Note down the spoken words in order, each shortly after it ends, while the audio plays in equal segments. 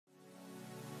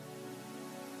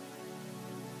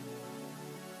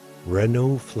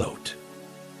Renault Float.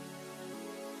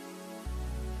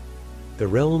 The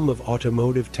realm of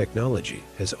automotive technology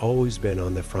has always been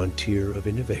on the frontier of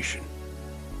innovation.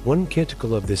 One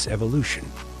canticle of this evolution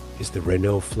is the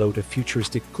Renault Float, a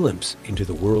futuristic glimpse into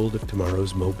the world of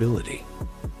tomorrow's mobility.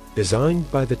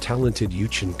 Designed by the talented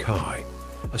Yuchen Kai,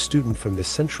 a student from the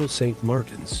Central St.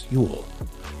 Martin's, Yule,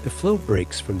 the Float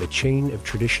breaks from the chain of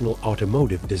traditional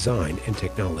automotive design and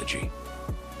technology.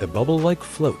 The bubble-like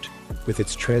float, with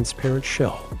its transparent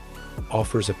shell,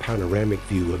 offers a panoramic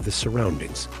view of the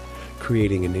surroundings,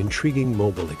 creating an intriguing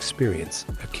mobile experience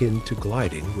akin to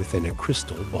gliding within a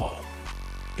crystal ball.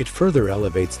 It further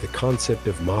elevates the concept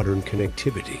of modern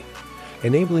connectivity,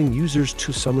 enabling users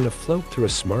to summon a float through a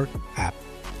smart app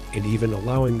and even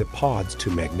allowing the pods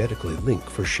to magnetically link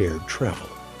for shared travel.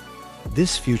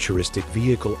 This futuristic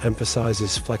vehicle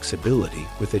emphasizes flexibility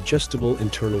with adjustable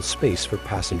internal space for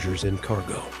passengers and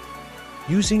cargo.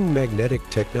 Using magnetic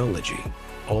technology,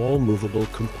 all movable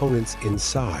components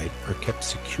inside are kept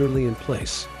securely in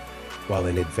place, while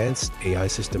an advanced AI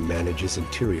system manages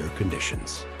interior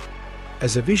conditions.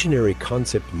 As a visionary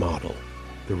concept model,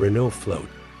 the Renault Float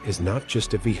is not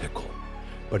just a vehicle,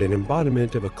 but an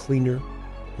embodiment of a cleaner,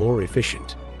 more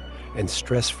efficient, and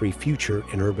stress-free future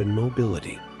in urban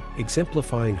mobility,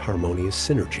 exemplifying harmonious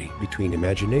synergy between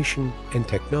imagination and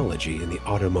technology in the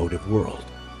automotive world.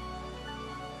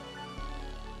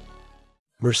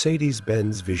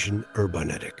 Mercedes-Benz Vision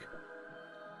URBANETIC.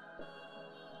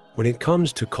 When it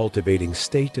comes to cultivating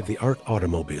state-of-the-art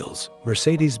automobiles,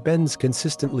 Mercedes-Benz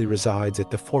consistently resides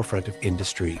at the forefront of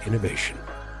industry innovation,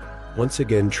 once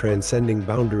again transcending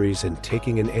boundaries and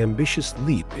taking an ambitious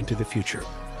leap into the future.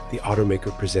 The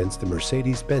automaker presents the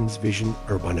Mercedes-Benz Vision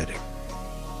URBANETIC.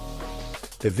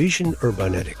 The Vision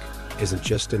URBANETIC isn't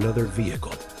just another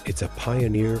vehicle, it's a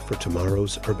pioneer for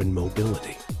tomorrow's urban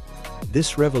mobility.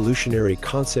 This revolutionary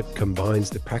concept combines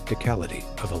the practicality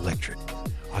of electric,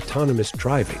 autonomous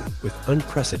driving with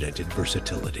unprecedented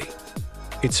versatility.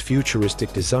 Its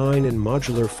futuristic design and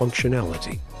modular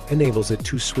functionality enables it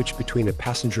to switch between a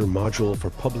passenger module for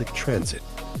public transit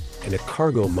and a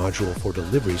cargo module for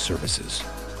delivery services,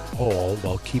 all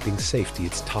while keeping safety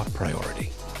its top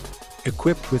priority.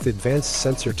 Equipped with advanced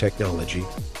sensor technology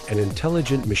and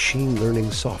intelligent machine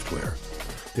learning software,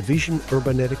 the Vision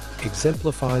URBANETIC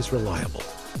exemplifies reliable,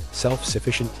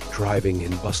 self-sufficient driving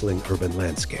in bustling urban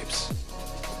landscapes.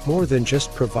 More than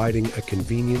just providing a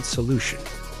convenient solution,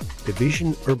 the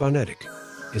Vision URBANETIC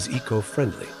is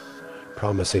eco-friendly,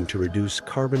 promising to reduce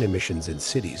carbon emissions in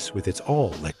cities with its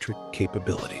all-electric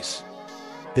capabilities.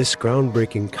 This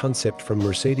groundbreaking concept from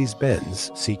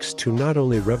Mercedes-Benz seeks to not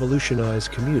only revolutionize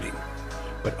commuting,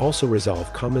 but also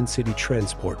resolve common city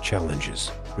transport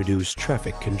challenges, reduce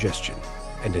traffic congestion,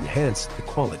 and enhance the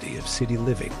quality of city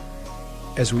living.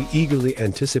 As we eagerly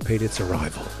anticipate its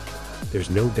arrival, there's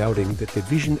no doubting that the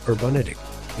Vision URBANETIC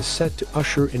is set to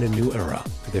usher in a new era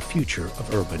for the future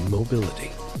of urban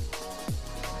mobility.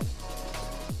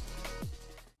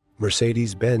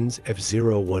 Mercedes-Benz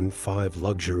F015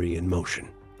 Luxury in Motion.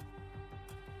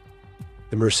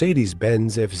 The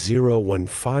Mercedes-Benz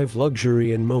F015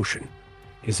 Luxury in Motion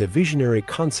is a visionary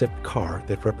concept car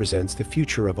that represents the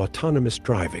future of autonomous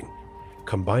driving,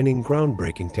 combining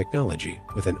groundbreaking technology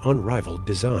with an unrivaled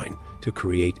design to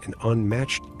create an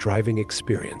unmatched driving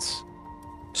experience.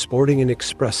 Sporting an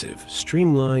expressive,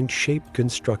 streamlined shape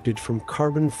constructed from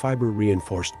carbon fiber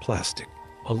reinforced plastic,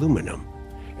 aluminum,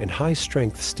 and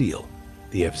high-strength steel,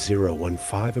 the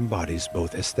F015 embodies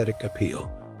both aesthetic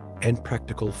appeal and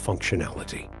practical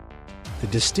functionality. The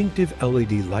distinctive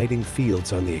LED lighting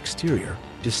fields on the exterior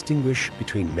distinguish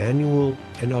between manual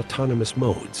and autonomous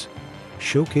modes,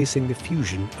 showcasing the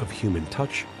fusion of human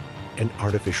touch and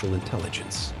artificial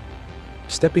intelligence.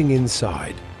 Stepping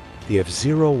inside, the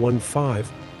F015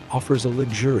 offers a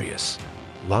luxurious,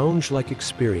 lounge-like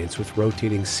experience with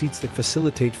rotating seats that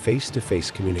facilitate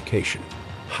face-to-face communication,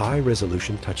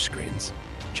 high-resolution touchscreens,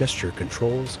 gesture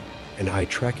controls, and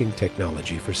eye-tracking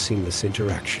technology for seamless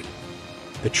interaction.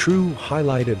 The true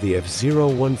highlight of the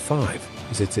F015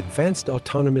 is its advanced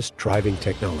autonomous driving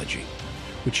technology,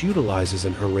 which utilizes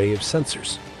an array of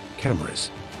sensors,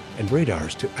 cameras, and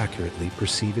radars to accurately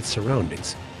perceive its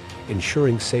surroundings,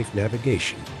 ensuring safe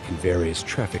navigation in various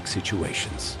traffic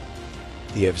situations.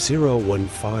 The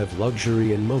F015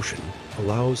 Luxury in Motion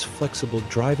allows flexible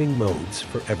driving modes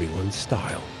for everyone's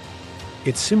style.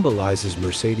 It symbolizes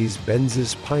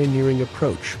Mercedes-Benz's pioneering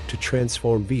approach to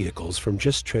transform vehicles from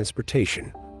just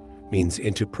transportation means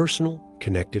into personal,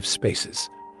 connective spaces,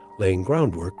 laying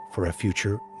groundwork for a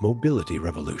future mobility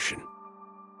revolution.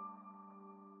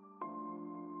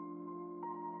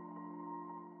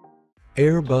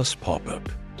 Airbus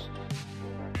Popup.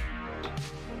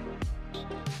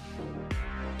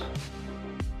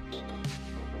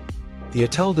 The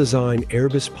Ital-design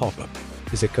Airbus Popup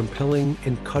is a compelling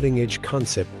and cutting-edge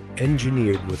concept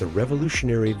engineered with a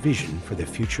revolutionary vision for the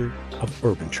future of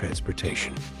urban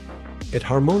transportation. It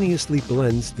harmoniously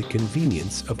blends the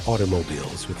convenience of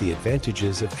automobiles with the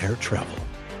advantages of air travel,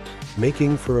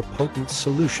 making for a potent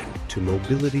solution to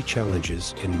mobility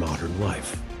challenges in modern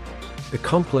life. The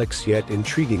complex yet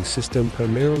intriguing system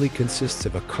primarily consists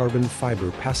of a carbon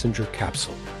fiber passenger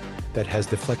capsule that has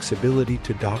the flexibility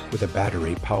to dock with a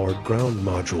battery-powered ground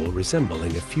module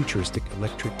resembling a futuristic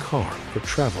electric car for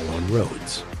travel on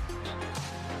roads.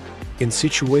 In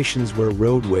situations where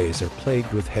roadways are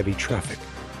plagued with heavy traffic,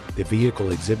 the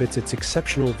vehicle exhibits its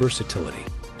exceptional versatility.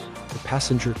 The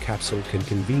passenger capsule can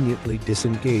conveniently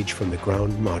disengage from the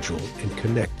ground module and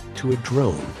connect to a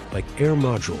drone-like air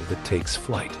module that takes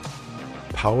flight.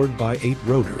 Powered by 8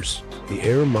 rotors, the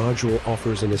air module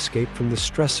offers an escape from the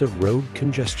stress of road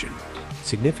congestion,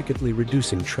 significantly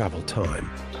reducing travel time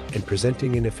and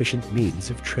presenting an efficient means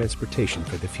of transportation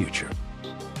for the future.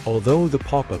 Although the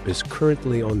Popup is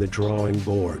currently on the drawing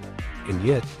board and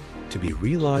yet to be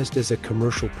realized as a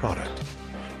commercial product,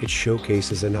 it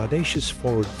showcases an audacious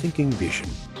forward-thinking vision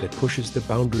that pushes the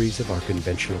boundaries of our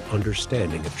conventional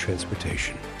understanding of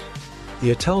transportation. The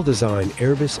Ital-design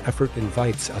Airbus effort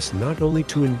invites us not only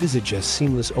to envisage a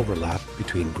seamless overlap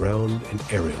between ground and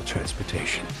aerial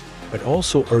transportation, but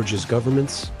also urges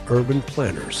governments, urban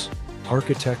planners,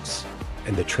 architects,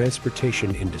 and the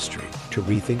transportation industry to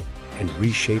rethink and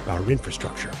reshape our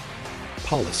infrastructure,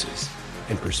 policies,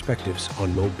 and perspectives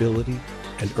on mobility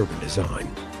and urban design.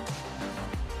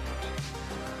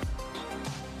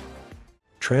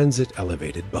 Transit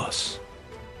Elevated Bus.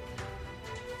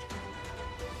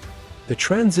 The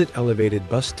Transit Elevated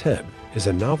Bus TEB is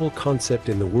a novel concept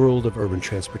in the world of urban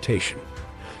transportation,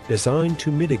 designed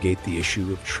to mitigate the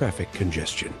issue of traffic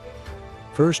congestion.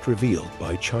 First revealed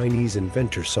by Chinese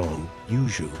inventor Song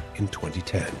Yuzhu in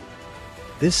 2010.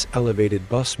 This elevated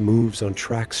bus moves on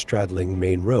tracks straddling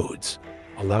main roads,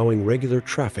 allowing regular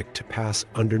traffic to pass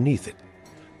underneath it,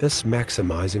 thus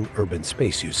maximizing urban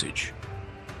space usage.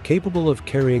 Capable of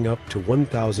carrying up to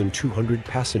 1,200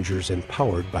 passengers and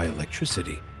powered by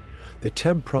electricity, the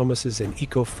TEB promises an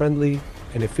eco-friendly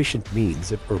and efficient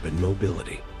means of urban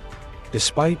mobility.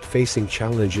 Despite facing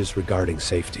challenges regarding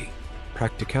safety,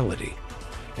 practicality,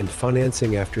 and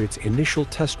financing after its initial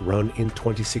test run in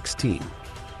 2016,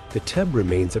 the TEB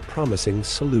remains a promising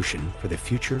solution for the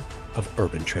future of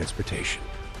urban transportation.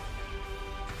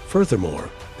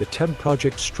 Furthermore, the TEB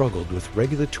project struggled with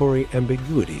regulatory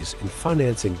ambiguities and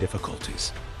financing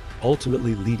difficulties,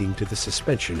 ultimately leading to the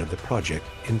suspension of the project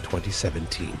in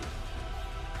 2017.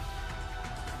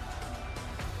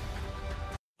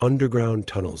 Underground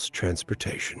tunnels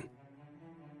transportation.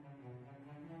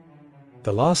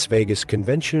 The Las Vegas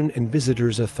Convention and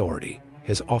Visitors Authority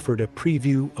has offered a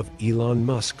preview of Elon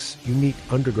Musk's unique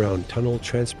underground tunnel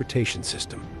transportation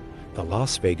system, the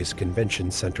Las Vegas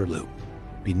Convention Center Loop,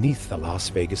 beneath the Las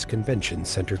Vegas Convention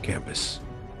Center campus.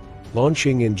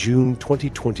 Launching in June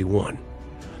 2021,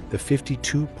 the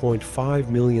 $52.5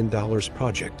 million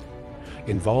project,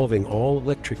 involving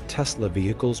all-electric Tesla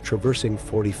vehicles traversing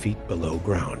 40 feet below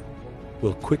ground,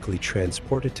 will quickly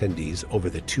transport attendees over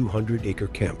the 200-acre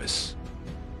campus.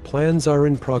 Plans are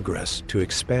in progress to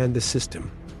expand the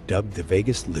system, dubbed the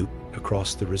Vegas Loop,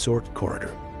 across the resort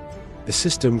corridor. The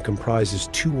system comprises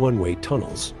 2 one-way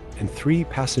tunnels and 3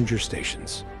 passenger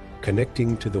stations,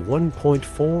 connecting to the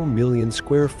 1.4 million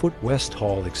square foot West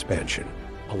Hall expansion,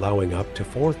 allowing up to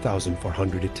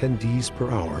 4,400 attendees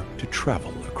per hour to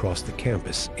travel across the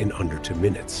campus in under 2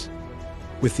 minutes.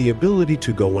 With the ability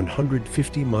to go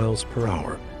 150 miles per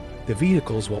hour, the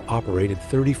vehicles will operate at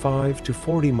 35 to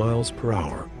 40 miles per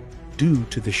hour due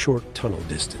to the short tunnel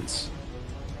distance.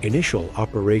 Initial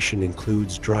operation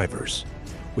includes drivers,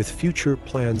 with future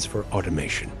plans for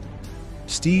automation.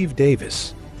 Steve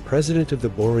Davis, president of the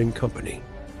Boring Company,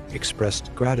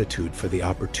 expressed gratitude for the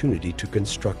opportunity to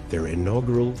construct their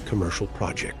inaugural commercial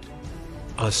project,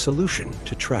 a solution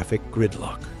to traffic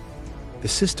gridlock. The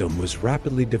system was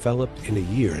rapidly developed in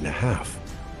a year and a half,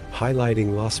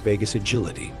 highlighting Las Vegas'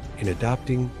 agility in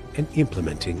adopting and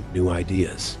implementing new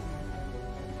ideas.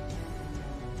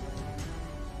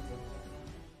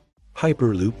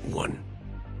 Hyperloop One.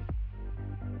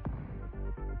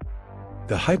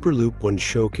 The Hyperloop One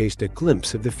showcased a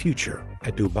glimpse of the future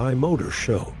at Dubai Motor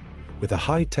Show, with a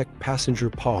high-tech passenger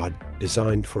pod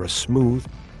designed for a smooth,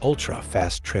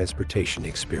 ultra-fast transportation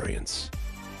experience.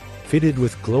 Fitted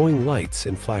with glowing lights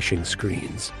and flashing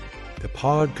screens, the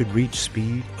pod could reach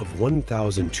speed of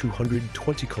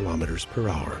 1,220 kilometers per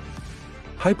hour.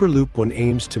 Hyperloop One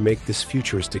aims to make this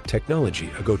futuristic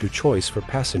technology a go-to choice for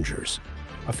passengers,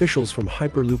 Officials from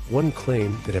Hyperloop One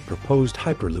claim that a proposed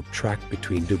Hyperloop track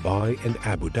between Dubai and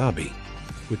Abu Dhabi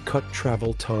would cut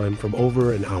travel time from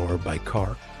over an hour by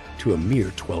car to a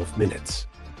mere 12 minutes.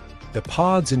 The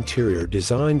pod's interior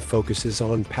design focuses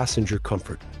on passenger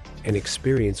comfort and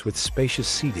experience with spacious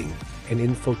seating and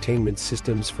infotainment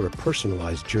systems for a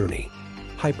personalized journey.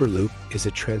 Hyperloop is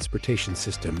a transportation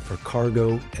system for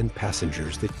cargo and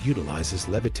passengers that utilizes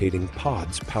levitating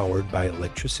pods powered by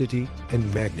electricity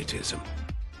and magnetism,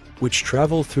 which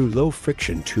travel through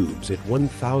low-friction tubes at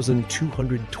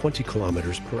 1,220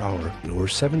 kilometers per hour or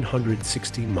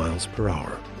 760 miles per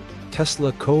hour.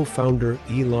 Tesla co-founder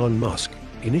Elon Musk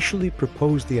initially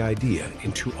proposed the idea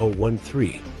in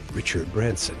 2013. Richard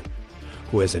Branson,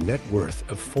 who has a net worth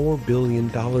of $4 billion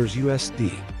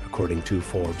USD, according to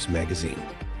Forbes magazine,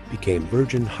 became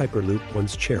Virgin Hyperloop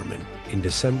One's chairman in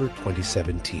December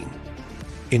 2017.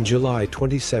 In July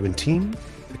 2017,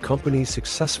 the company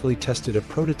successfully tested a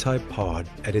prototype pod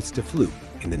at its Float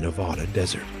in the Nevada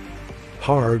desert.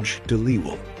 Harj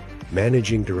Dhaliwal,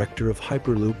 managing director of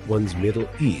Hyperloop One's Middle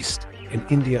East and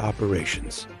India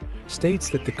operations, states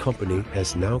that the company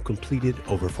has now completed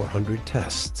over 400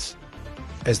 tests.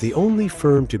 As the only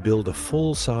firm to build a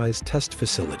full-size test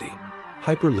facility,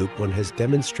 Hyperloop One has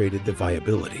demonstrated the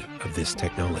viability of this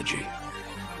technology.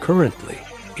 Currently,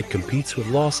 it competes with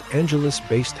Los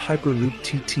Angeles-based Hyperloop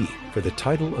TT for the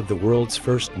title of the world's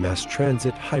first mass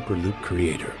transit Hyperloop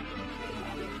creator.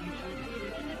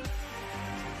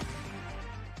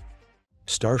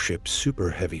 Starship Super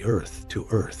Heavy Earth to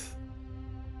Earth.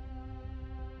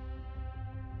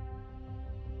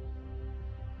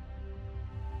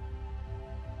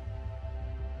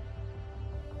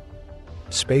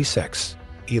 SpaceX,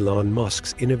 Elon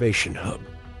Musk's innovation hub,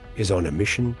 is on a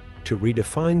mission to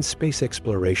redefine space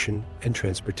exploration and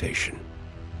transportation.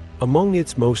 Among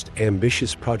its most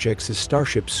ambitious projects is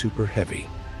Starship Super Heavy,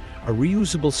 a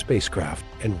reusable spacecraft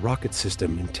and rocket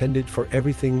system intended for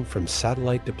everything from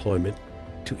satellite deployment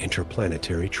to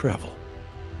interplanetary travel.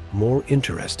 More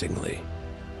interestingly,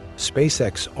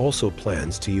 SpaceX also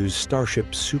plans to use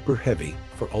Starship Super Heavy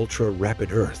for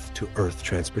ultra-rapid Earth-to-Earth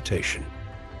transportation.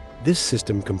 This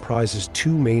system comprises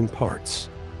two main parts: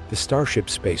 the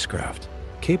Starship spacecraft,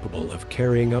 capable of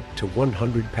carrying up to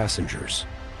 100 passengers,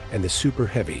 and the Super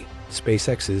Heavy,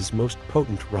 SpaceX's most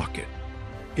potent rocket.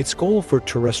 Its goal for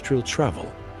terrestrial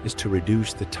travel is to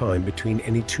reduce the time between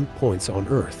any 2 points on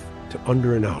Earth to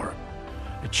under an hour,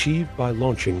 achieved by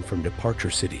launching from departure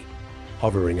city,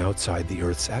 hovering outside the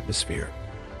Earth's atmosphere,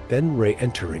 then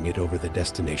re-entering it over the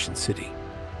destination city.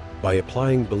 By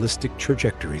applying ballistic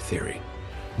trajectory theory,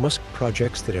 Musk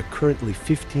projects that a currently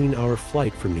 15-hour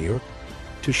flight from New York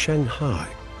to Shanghai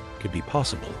could be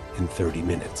possible in 30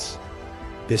 minutes.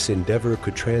 This endeavor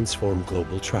could transform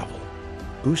global travel,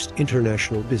 boost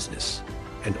international business,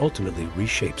 and ultimately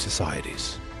reshape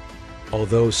societies.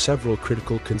 Although several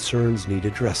critical concerns need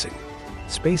addressing,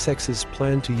 SpaceX's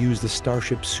plan to use the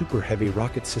Starship Super Heavy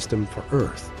rocket system for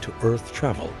Earth-to-Earth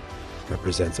travel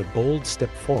represents a bold step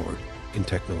forward in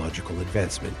technological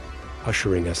advancement,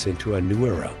 ushering us into a new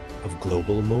era of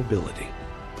global mobility.